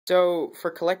So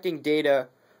for collecting data,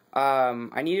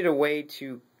 I needed a way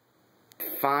to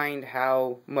find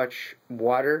how much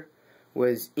water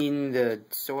was in the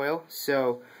soil.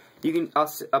 So you can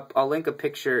I'll link a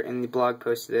picture in the blog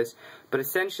post to this, but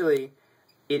essentially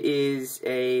it is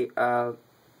a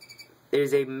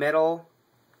metal.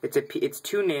 It's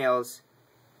two nails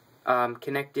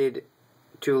connected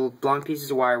to long pieces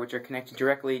of wire, which are connected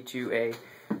directly to a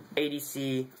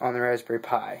ADC on the Raspberry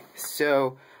Pi.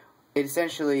 So it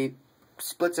essentially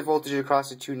splits the voltage across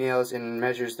the two nails and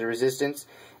measures the resistance.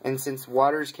 And since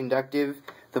water is conductive,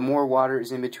 the more water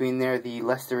is in between there, the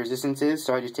less the resistance is.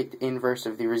 So I just take the inverse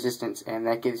of the resistance, and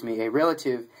that gives me a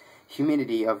relative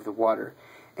humidity of the water.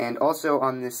 And also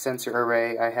on this sensor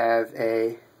array, I have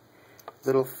a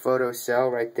little photo cell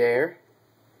right there,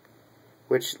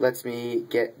 which lets me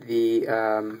get the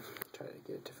try to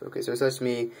get it to focus. So it lets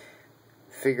me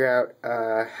figure out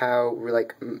how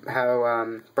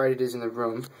bright it is in the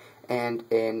room, and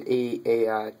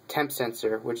a temp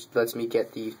sensor, which lets me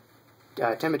get the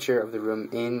temperature of the room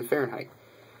in Fahrenheit.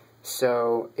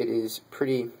 So it's a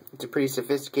pretty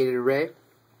sophisticated array,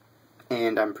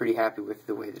 and I'm pretty happy with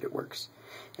the way that it works.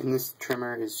 And this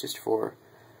trimmer is just for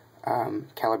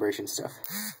calibration stuff.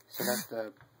 So that's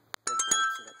the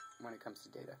setup when it comes to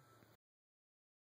data.